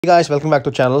Hey guys, welcome back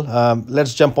to channel.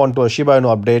 Let's jump on to a Shiba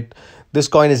Inu update. This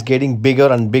coin is getting bigger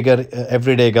and bigger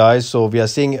every day, guys. So we are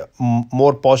seeing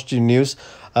more positive news,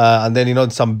 and then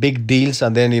some big deals,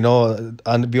 and then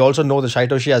and we also know the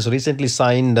Satoshi has recently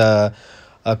signed a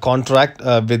contract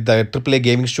with the AAA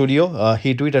gaming studio.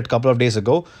 He tweeted a couple of days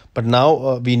ago, but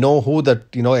now we know who that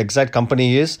exact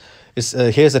company is.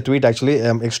 Here's the tweet. Actually,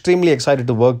 I'm extremely excited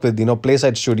to work with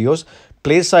Playside Studios.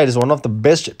 Playside is one of the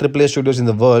best AAA studios in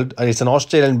the world, and it's an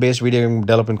Australian-based video game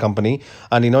development company.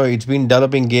 And it's been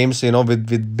developing games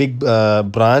with big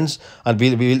brands, and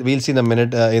we'll see in a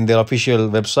minute in their official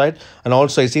website. And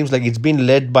also, it seems like it's been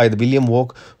led by the William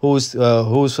Wok, who's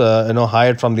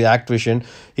hired from the Activision.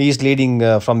 He's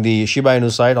leading from the Shiba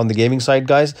Inu side on the gaming side,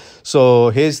 guys.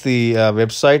 So here's the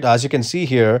website. As you can see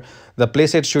here, the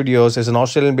Playside Studios is an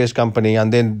Australian-based company,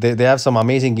 and then they have some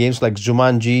amazing games like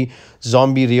Jumanji,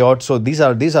 Zombie Riot. So these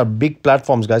are big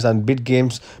platforms, guys, and big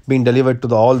games being delivered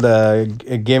to all the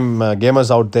gamers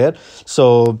out there.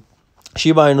 So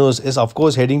Shiba Inu is of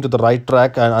course heading to the right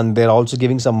track, and they're also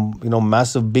giving some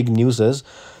massive big newses.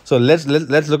 So let's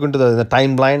look into the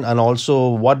timeline and also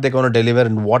what they're going to deliver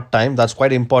in what time. That's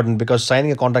quite important, because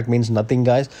signing a contract means nothing,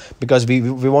 guys, because we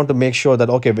want to make sure that,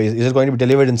 okay, is it going to be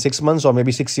delivered in 6 months or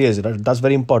maybe 6 years? That's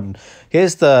very important.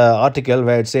 Here's the article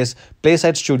where it says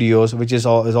Playside Studios, which is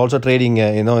also trading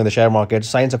in the share market,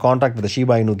 signs a contract with the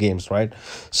Shiba Inu games, right?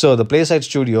 So the Playside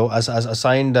Studio has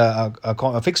signed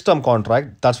a fixed term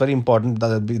contract. That's very important.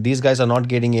 These guys are not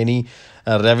getting any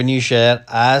revenue share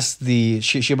as the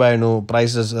Shiba Inu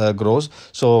prices grows.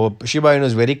 So Shiba Inu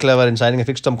is very clever in signing a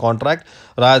fixed term contract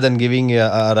rather than giving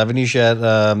a revenue share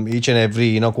each and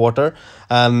every quarter.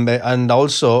 And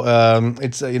also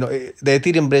it's the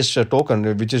Ethereum based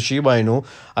token, which is Shiba Inu,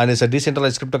 and it's a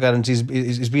decentralized cryptocurrency.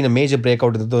 It's been a major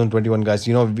breakout in 2021, guys.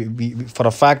 We for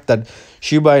a fact that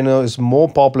Shiba Inu is more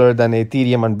popular than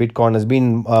Ethereum and Bitcoin, has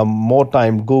been more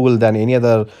time Google than any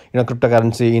other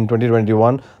cryptocurrency in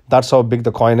 2021. That's how big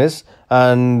the coin is.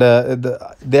 And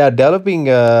they are developing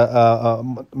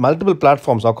multiple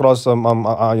platforms across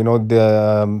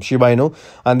the Shiba Inu,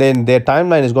 and then their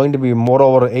timeline is going to be more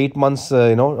over 8 months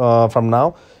from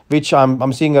now, which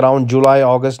I'm seeing around July,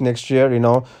 August next year,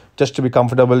 just to be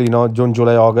comfortable, June,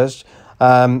 July, August.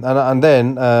 And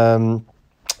then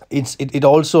it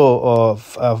also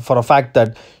for a fact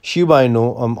that Shiba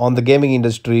Inu on the gaming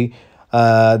industry,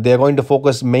 they are going to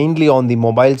focus mainly on the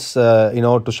mobiles,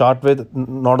 to start with,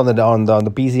 not on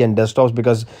the PC and desktops,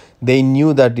 because they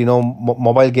knew that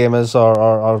mobile gamers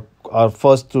are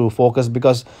first to focus,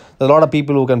 because there's a lot of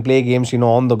people who can play games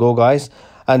on the go, guys.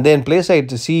 And then Playside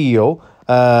CEO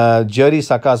Jerry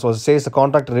Sakas says the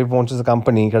contract represents the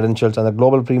company credentials and the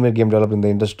global premier game developer in the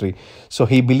industry. So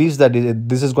he believes that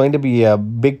this is going to be a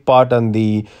big part on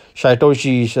the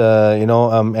Satoshi's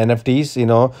NFTs.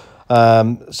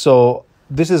 So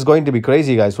this is going to be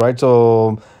crazy, guys, right?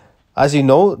 So as you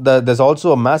know, there's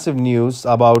also a massive news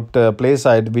about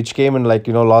Playside, which came in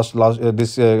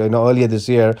earlier this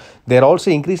year. They're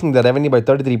also increasing the revenue by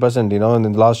 33%,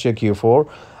 in the last year Q4.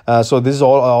 So this is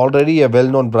already a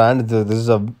well-known brand. This is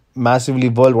a massively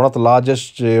one of the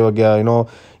largest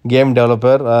game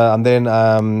developer, and then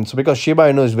so because Shiba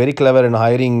Inu is very clever in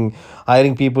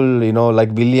hiring people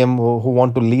like William, who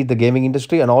want to lead the gaming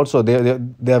industry, and also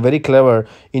they are very clever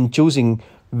in choosing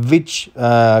which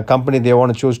company they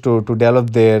want to choose to develop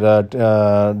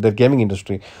their gaming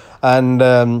industry. And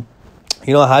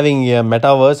having a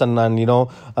metaverse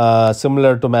and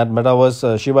similar to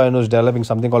metaverse, Shiba Inu is developing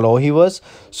something called Ohiverse.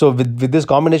 So with this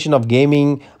combination of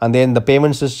gaming and then the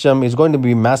payment system is going to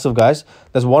be massive, guys.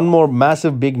 There's one more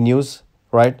massive big news,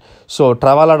 right? So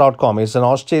Travala.com is an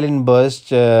Australian based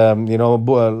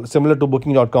similar to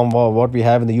Booking.com, what we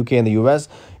have in the UK and the US.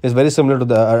 Is very similar to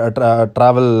the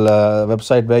travel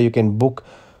website where you can book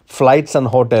flights and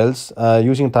hotels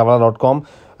using Travala.com.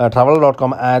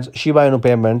 Travel.com adds Shiba Inu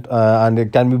payment, and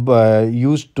it can be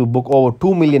used to book over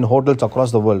 2 million hotels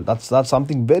across the world. That's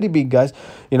something very big, guys.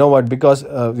 You know what? Because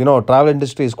travel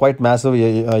industry is quite massive,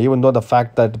 even though the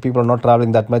fact that people are not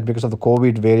traveling that much because of the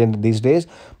COVID variant these days.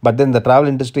 But then the travel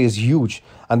industry is huge,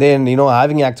 and then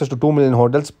having access to 2 million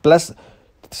hotels, plus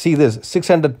see this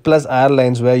 600 plus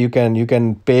airlines where you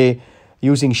can pay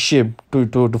using SHIB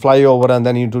to fly over, and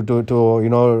then you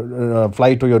to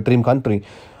fly to your dream country.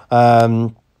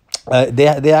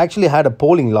 They actually had a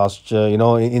polling last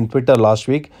in Twitter last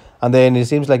week, and then it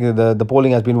seems like the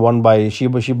polling has been won by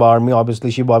Shiba Army.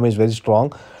 Obviously, Shiba Army is very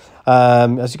strong.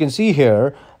 As you can see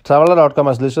here, Traveler.com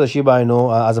has listed the Shiba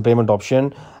Inu as a payment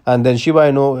option, and then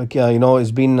Shiba Inu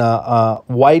has been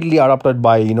widely adopted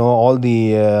by all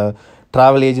the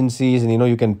travel agencies, and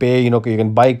you can pay, you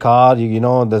can buy car.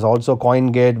 There's also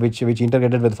CoinGate, which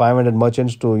integrated with 500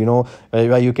 merchants to,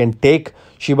 where you can take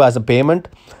Shiba as a payment.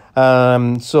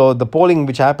 So the polling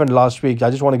which happened last week, I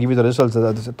just want to give you the results.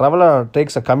 Traveler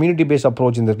takes a community-based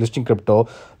approach in the listing crypto.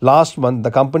 Last month,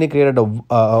 the company created a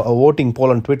voting poll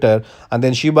on Twitter, and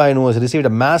then Shiba Inu has received a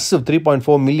massive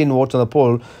 3.4 million votes on the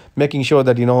poll, making sure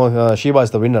that Shiba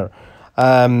is the winner.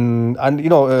 Traveler.com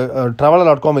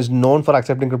is known for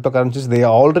accepting cryptocurrencies. They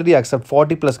already accept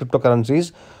 40 plus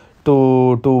cryptocurrencies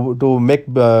to make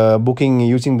booking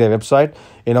using their website.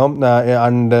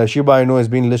 And Shiba Inu has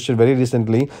been listed very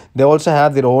recently. They also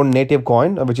have their own native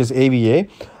coin, which is AVA,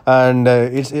 and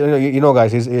it's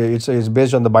guys, it's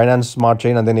based on the Binance Smart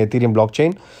Chain and then Ethereum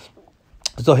blockchain.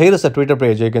 So here is the Twitter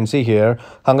page. You can see here,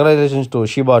 congratulations to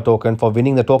Shiba token for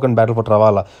winning the token battle for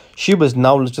Travala. Shiba is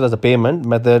now listed as a payment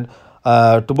method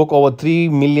to book over 3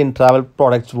 million travel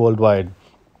products worldwide.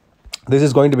 This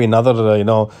is going to be another,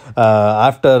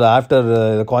 after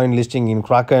the coin listing in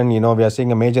Kraken, we are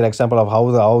seeing a major example of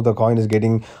how the coin is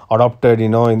getting adopted,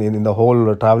 in the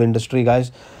whole travel industry,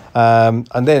 guys.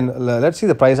 And then let's see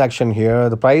the price action here.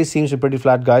 The price seems to be pretty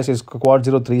flat, guys. It's quad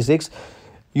 036.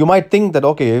 You might think that,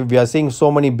 okay, we are seeing so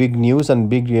many big news and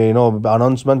big,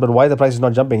 announcement, but why the price is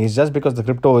not jumping? It's just because the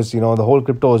crypto is, the whole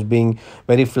crypto is being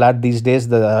very flat these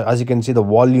days. As you can see, the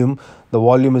volume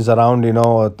is around,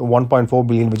 1.4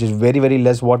 billion, which is very, very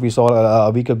less what we saw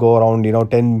a week ago, around,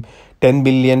 10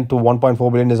 billion to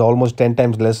 1.4 billion is almost 10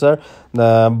 times lesser.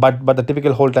 But the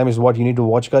typical hold time is what you need to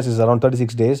watch, guys, is around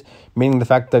 36 days, meaning the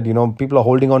fact that, people are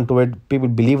holding on to it. People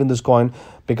believe in this coin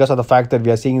because of the fact that we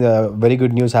are seeing the very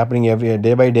good news happening every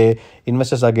day by day.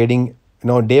 Investors are getting,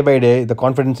 day by day, the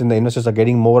confidence in the investors are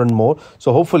getting more and more.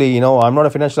 So hopefully, I'm not a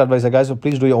financial advisor, guys, so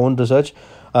please do your own research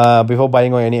before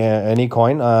buying any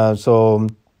coin.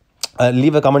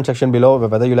 Leave a comment section below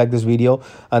whether you like this video,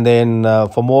 and then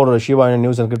for more Shiba Inu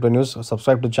news and crypto news,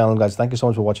 subscribe to the channel, guys. Thank you so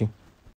much for watching.